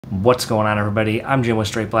What's going on, everybody? I'm Jim with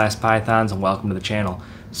Straight Blast Pythons and welcome to the channel.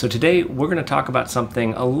 So today we're going to talk about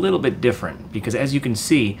something a little bit different because, as you can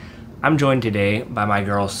see, I'm joined today by my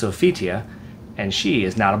girl Sophia, and she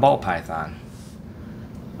is not a ball python.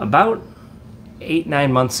 About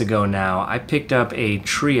 8-9 months ago now, I picked up a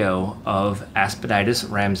trio of Aspidites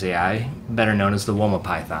Ramsayi, better known as the Woma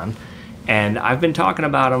Python. And I've been talking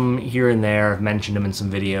about them here and there, I've mentioned them in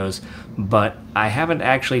some videos, but I haven't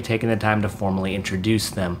actually taken the time to formally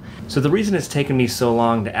introduce them. So the reason it's taken me so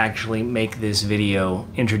long to actually make this video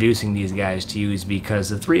introducing these guys to you is because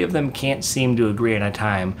the three of them can't seem to agree on a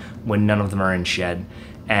time when none of them are in shed.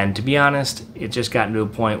 And to be honest, it's just gotten to a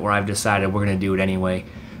point where I've decided we're going to do it anyway,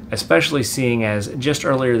 especially seeing as just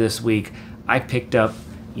earlier this week I picked up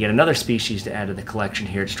yet another species to add to the collection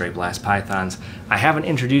here at Straight Blast Pythons. I haven't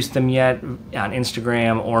introduced them yet on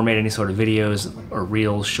Instagram or made any sort of videos or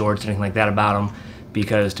reels, shorts, anything like that about them,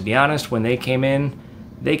 because to be honest, when they came in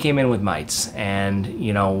with mites. And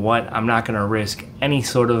you know what, I'm not going to risk any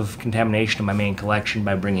sort of contamination of my main collection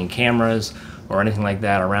by bringing cameras or anything like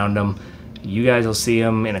that around them. You guys will see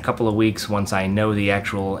them in a couple of weeks once I know the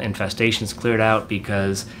actual infestation's cleared out,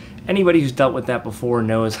 because anybody who's dealt with that before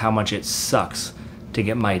knows how much it sucks to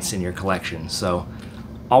get mites in your collection. So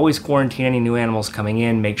always quarantine any new animals coming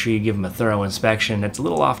in, make sure you give them a thorough inspection. It's a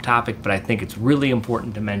little off topic, but I think it's really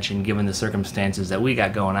important to mention given the circumstances that we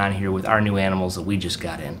got going on here with our new animals that we just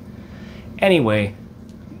got in. Anyway,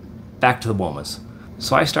 back to the Womas.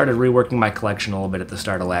 So I started reworking my collection a little bit at the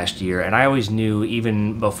start of last year, and I always knew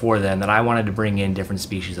even before then that I wanted to bring in different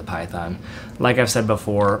species of python. Like I've said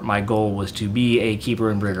before, my goal was to be a keeper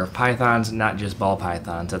and breeder of pythons, not just ball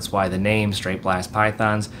pythons. That's why the name Straight Blast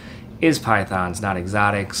Pythons is pythons, not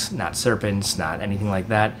exotics, not serpents, not anything like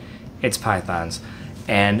that. It's pythons.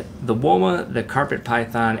 And the Woma, the carpet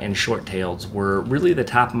python, and short-taileds were really the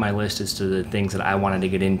top of my list as to the things that I wanted to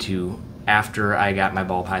get into after I got my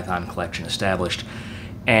ball python collection established.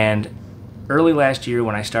 And early last year,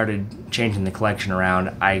 when I started changing the collection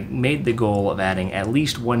around, I made the goal of adding at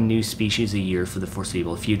least one new species a year for the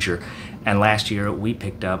foreseeable future. And last year we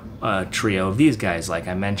picked up a trio of these guys, like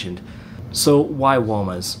I mentioned. So why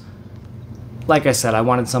Womas? Like I said, I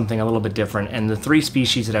wanted something a little bit different, and the three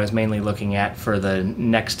species that I was mainly looking at for the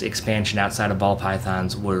next expansion outside of ball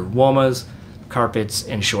pythons were Womas, carpets,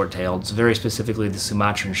 and short-taileds, very specifically the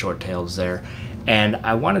Sumatran short-taileds there. And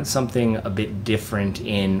I wanted something a bit different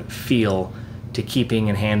in feel to keeping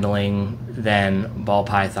and handling than ball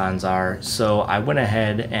pythons are, so I went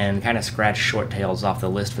ahead and kind of scratched short-taileds off the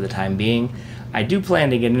list for the time being. I do plan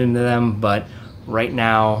to get into them, but right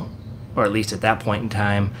now, or at least at that point in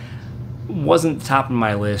time, wasn't top of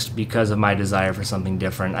my list because of my desire for something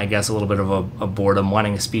different. I guess a little bit of a boredom,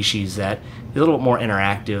 wanting a species that is a little bit more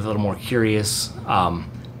interactive, a little more curious,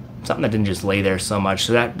 something that didn't just lay there so much.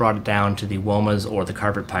 So that brought it down to the Womas or the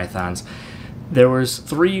carpet pythons. There was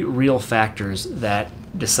three real factors that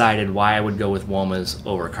decided why I would go with Womas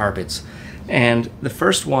over carpets. And the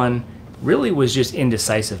first one really was just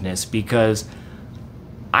indecisiveness, because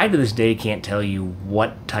I to this day can't tell you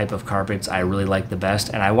what type of carpets I really like the best,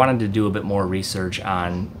 and I wanted to do a bit more research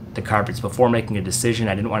on the carpets before making a decision.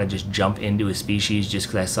 I didn't want to just jump into a species just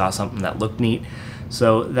because I saw something that looked neat.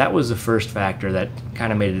 So that was the first factor that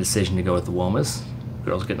kind of made a decision to go with the Womas.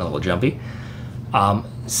 Girl's getting a little jumpy.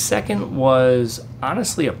 Second was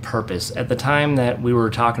honestly a purpose. At the time that we were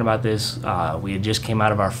talking about this, we had just came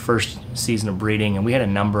out of our first season of breeding, and we had a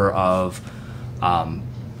number of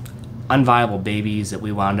unviable babies that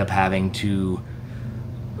we wound up having to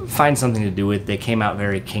find something to do with. They came out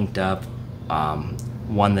very kinked up.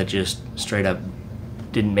 One that just straight up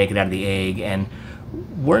didn't make it out of the egg, and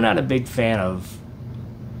we're not a big fan of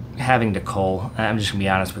having to cull. I'm just gonna be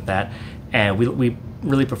honest with that. And we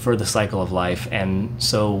really prefer the cycle of life, and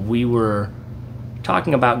so we were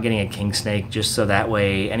talking about getting a king snake just so that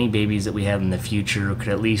way any babies that we had in the future could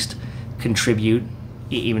at least contribute,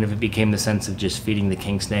 even if it became the sense of just feeding the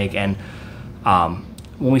king snake. And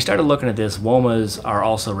when we started looking at this, Womas are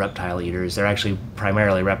also reptile eaters. They're actually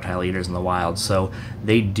primarily reptile eaters in the wild, so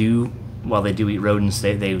they do, while they do eat rodents,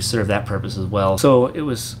 they serve that purpose as well. So it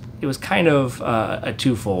was kind of a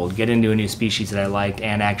twofold: get into a new species that I liked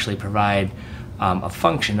and actually provide a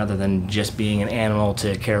function other than just being an animal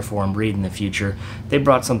to care for and breed in the future. They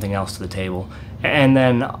brought something else to the table, and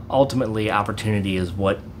then ultimately opportunity is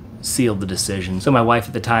what sealed the decision. So my wife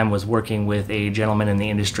at the time was working with a gentleman in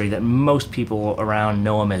the industry that most people around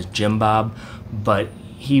know him as Jim Bob, but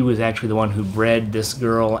he was actually the one who bred this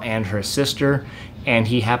girl and her sister, and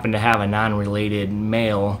he happened to have a non-related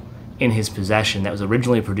male in his possession that was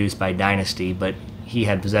originally produced by Dynasty, but he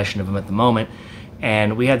had possession of him at the moment.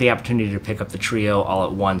 and we had the opportunity to pick up the trio all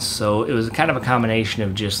at once. So it was kind of a combination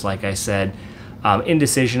of just, like I said,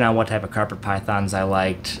 indecision on what type of carpet pythons I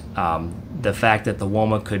liked, the fact that the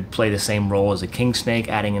Woma could play the same role as a king snake,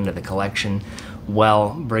 adding into the collection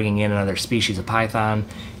while bringing in another species of python,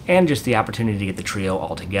 and just the opportunity to get the trio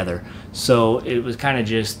all together. So it was kind of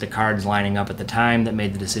just the cards lining up at the time that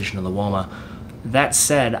made the decision of the Woma. That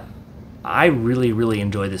said, I really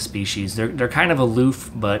enjoy this species. They're kind of aloof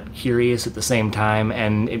but curious at the same time,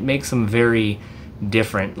 and it makes them very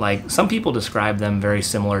different. Like, some people describe them very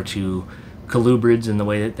similar to colubrids in the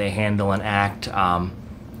way that they handle and act.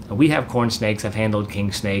 We have corn snakes, I've handled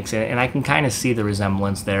king snakes, and I can kind of see the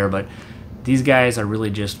resemblance there, but these guys are really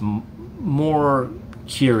just more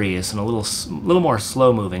curious and a little more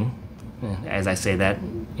slow moving. As I say that,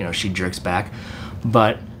 you know, she jerks back,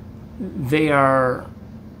 but they are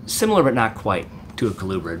similar but not quite to a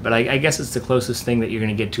colubrid. But I guess it's the closest thing that you're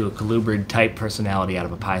going to get to a colubrid type personality out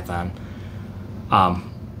of a python.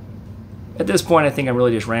 At this point, I think I'm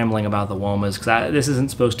really just rambling about the Womas, because this isn't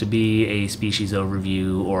supposed to be a species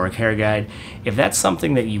overview or a care guide. If that's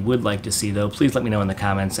something that you would like to see, though, please let me know in the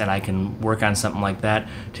comments, and I can work on something like that.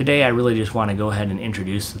 Today, I really just want to go ahead and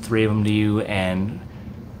introduce the three of them to you, and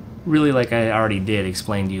really, like I already did,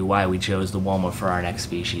 explain to you why we chose the Woma for our next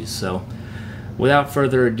species. So, without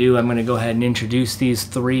further ado, I'm going to go ahead and introduce these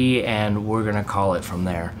three, and we're going to call it from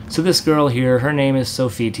there. So this girl here, her name is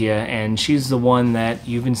Sophitia, and she's the one that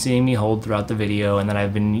you've been seeing me hold throughout the video and that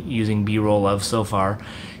I've been using B-roll of so far.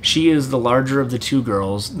 She is the larger of the two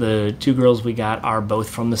girls. The two girls we got are both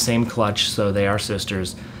from the same clutch, so they are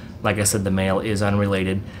sisters. Like I said, the male is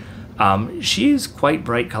unrelated. She's quite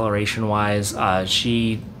bright coloration-wise.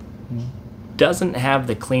 She doesn't have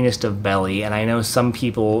the cleanest of belly, and I know some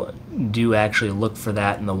people do actually look for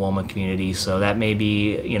that in the Woma community, so that may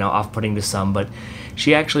be, you know, off-putting to some, but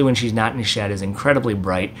she actually, when she's not in shed, is incredibly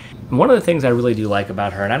bright. And one of the things I really do like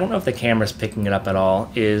about her, and I don't know if the camera's picking it up at all,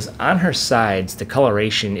 is on her sides, the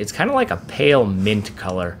coloration, it's kind of like a pale mint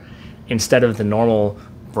color instead of the normal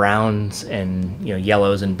browns and, you know,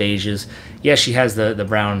 yellows and beiges. Yes, she has the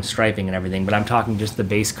brown striping and everything, but I'm talking just the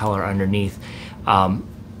base color underneath.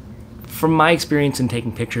 From my experience in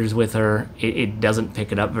taking pictures with her, it doesn't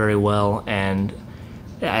pick it up very well, and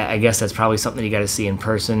I guess that's probably something you got to see in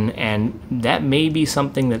person, and that may be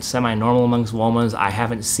something that's semi-normal amongst Womas. I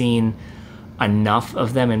haven't seen enough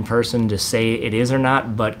of them in person to say it is or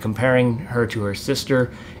not, but comparing her to her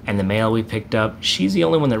sister and the male we picked up, she's the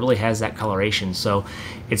only one that really has that coloration, so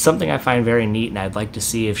it's something I find very neat, and I'd like to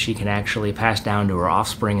see if she can actually pass down to her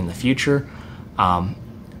offspring in the future.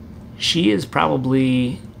 She is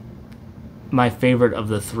probably my favorite of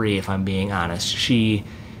the three, if I'm being honest. She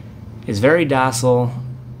is very docile,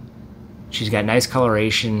 she's got nice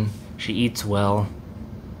coloration, she eats well.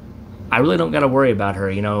 I really don't gotta worry about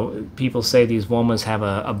her. You know, people say these Womas have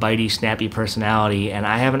a bitey, snappy personality, and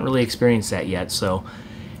I haven't really experienced that yet, so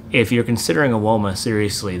if you're considering a Woma,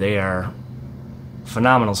 seriously, they are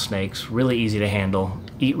phenomenal snakes, really easy to handle,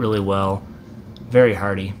 eat really well, very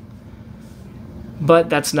hardy. But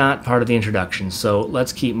that's not part of the introduction, so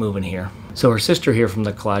let's keep moving here. So her sister here from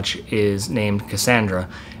the clutch is named Cassandra,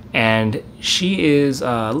 and she is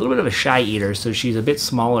a little bit of a shy eater, so she's a bit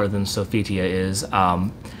smaller than Sophitia is.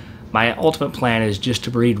 My ultimate plan is just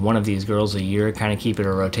to breed one of these girls a year, kind of keep it a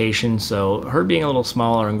rotation, so her being a little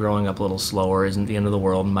smaller and growing up a little slower isn't the end of the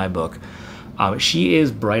world in my book. She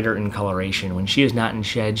is brighter in coloration. When she is not in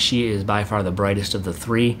shed, she is by far the brightest of the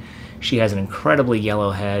three. She has an incredibly yellow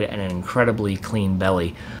head and an incredibly clean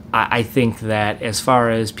belly. I think that as far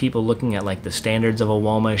as people looking at like the standards of a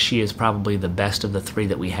Woma, she is probably the best of the three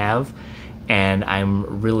that we have. And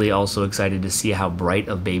I'm really also excited to see how bright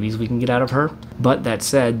of babies we can get out of her. But that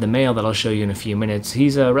said, the male that I'll show you in a few minutes,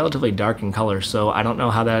 he's relatively dark in color, so I don't know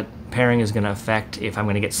how that pairing is going to affect if I'm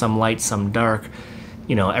going to get some light, some dark,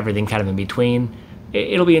 you know, everything kind of in between.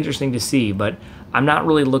 It'll be interesting to see, but I'm not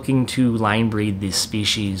really looking to line breed these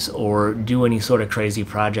species or do any sort of crazy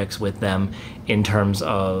projects with them in terms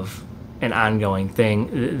of an ongoing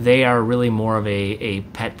thing. They are really more of a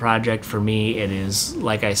pet project for me. It is,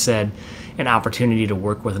 like I said, an opportunity to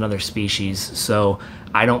work with another species, so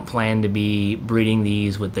I don't plan to be breeding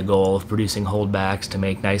these with the goal of producing holdbacks to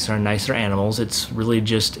make nicer and nicer animals. It's really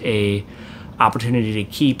just a opportunity to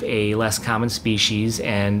keep a less common species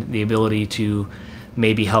and the ability to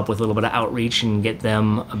maybe help with a little bit of outreach and get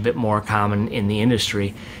them a bit more common in the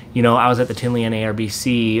industry. You know, I was at the Tinley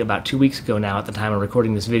NARBC about 2 weeks ago now at the time of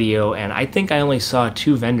recording this video, and I think I only saw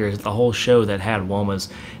 2 vendors at the whole show that had Womas,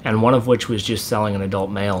 and one of which was just selling an adult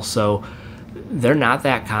male. So they're not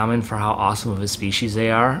that common for how awesome of a species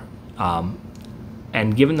they are.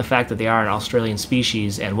 And given the fact that they are an Australian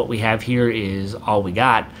species and what we have here is all we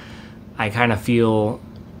got, I kind of feel,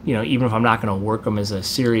 even if I'm not going to work them as a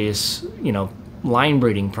serious, line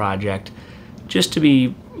breeding project, just to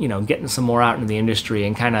be, getting some more out into the industry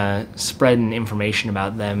and kind of spreading information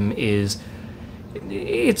about them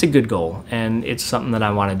it's a good goal, and it's something that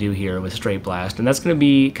I want to do here with Straight Blast. And that's going to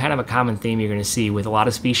be kind of a common theme you're going to see with a lot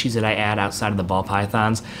of species that I add outside of the ball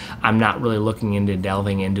pythons. I'm not really looking into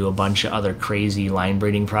delving into a bunch of other crazy line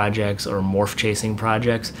breeding projects or morph chasing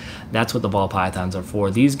projects. That's what the ball pythons are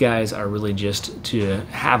for. These guys are really just to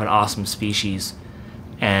have an awesome species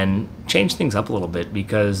and change things up a little bit,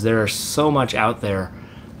 because there's so much out there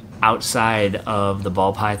outside of the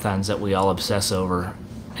ball pythons that we all obsess over.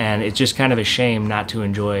 And it's just kind of a shame not to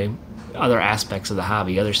enjoy other aspects of the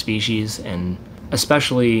hobby, other species, and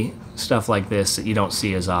especially stuff like this that you don't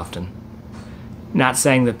see as often. Not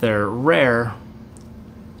saying that they're rare,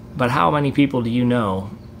 but how many people do you know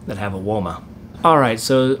that have a Woma? Alright,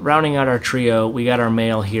 so rounding out our trio, we got our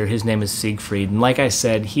male here. His name is Siegfried, and like I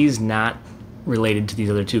said, he's not related to these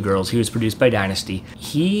other two girls. He was produced by Dynasty.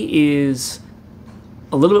 He is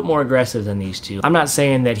a little bit more aggressive than these two. I'm not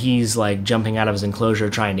saying that he's like jumping out of his enclosure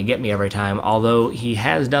trying to get me every time, although he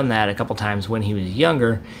has done that a couple times when he was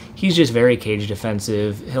younger. He's just very cage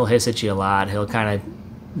defensive. He'll hiss at you a lot. He'll kind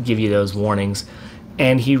of give you those warnings.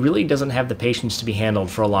 And he really doesn't have the patience to be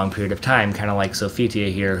handled for a long period of time, kind of like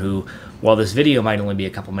Sophitia here, who, while this video might only be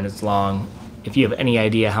a couple minutes long, if you have any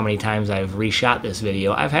idea how many times I've reshot this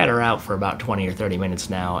video, I've had her out for about 20 or 30 minutes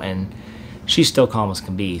now, and she's still calm as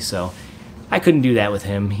can be. So I couldn't do that with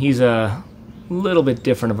him. He's a little bit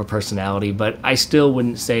different of a personality, but I still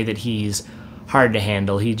wouldn't say that he's hard to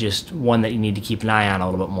handle. He's just one that you need to keep an eye on a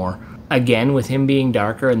little bit more. Again, with him being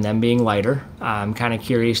darker and them being lighter, I'm kind of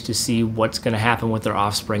curious to see what's going to happen with their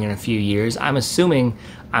offspring in a few years. I'm assuming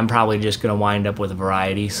I'm probably just going to wind up with a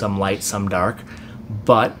variety, some light, some dark,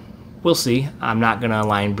 but we'll see. I'm not going to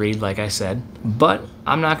line breed, like I said, but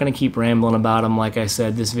I'm not going to keep rambling about them. Like I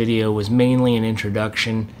said, this video was mainly an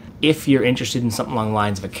introduction. If you're interested in something along the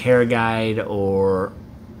lines of a care guide or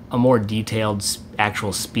a more detailed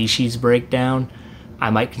actual species breakdown, I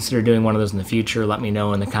might consider doing one of those in the future. Let me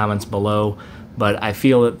know in the comments below. But I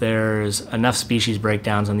feel that there's enough species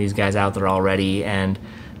breakdowns on these guys out there already, and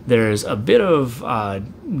there's a bit of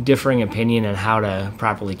differing opinion on how to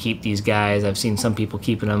properly keep these guys. I've seen some people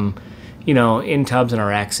keeping them, in tubs in a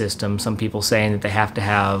rack system. Some people saying that they have to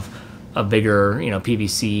have a bigger,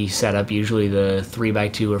 PVC setup, usually the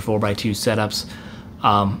 3x2 or 4x2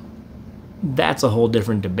 setups. That's a whole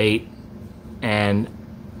different debate, and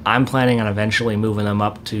I'm planning on eventually moving them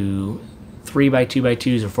up to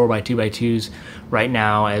 3x2x2s or 4x2x2s. Right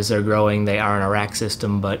now, as they're growing, they are in a rack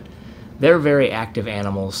system, but they're very active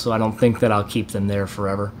animals, so I don't think that I'll keep them there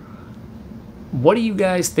forever. What do you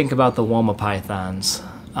guys think about the Woma Pythons?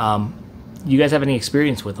 You guys have any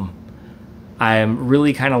experience with them? I'm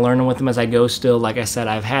really kind of learning with them as I go still. Like I said,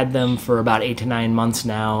 I've had them for about 8 to 9 months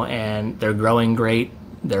now, and they're growing great.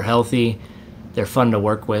 They're healthy. They're fun to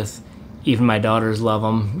work with. Even my daughters love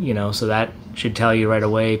them, so that should tell you right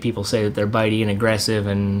away. People say that they're bitey and aggressive,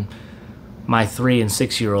 and my 3 and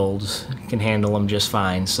 6-year-olds can handle them just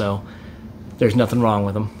fine, so there's nothing wrong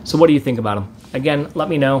with them. So what do you think about them? Again, let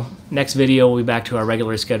me know. Next video, we'll be back to our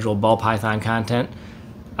regularly scheduled ball python content.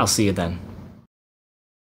 I'll see you then.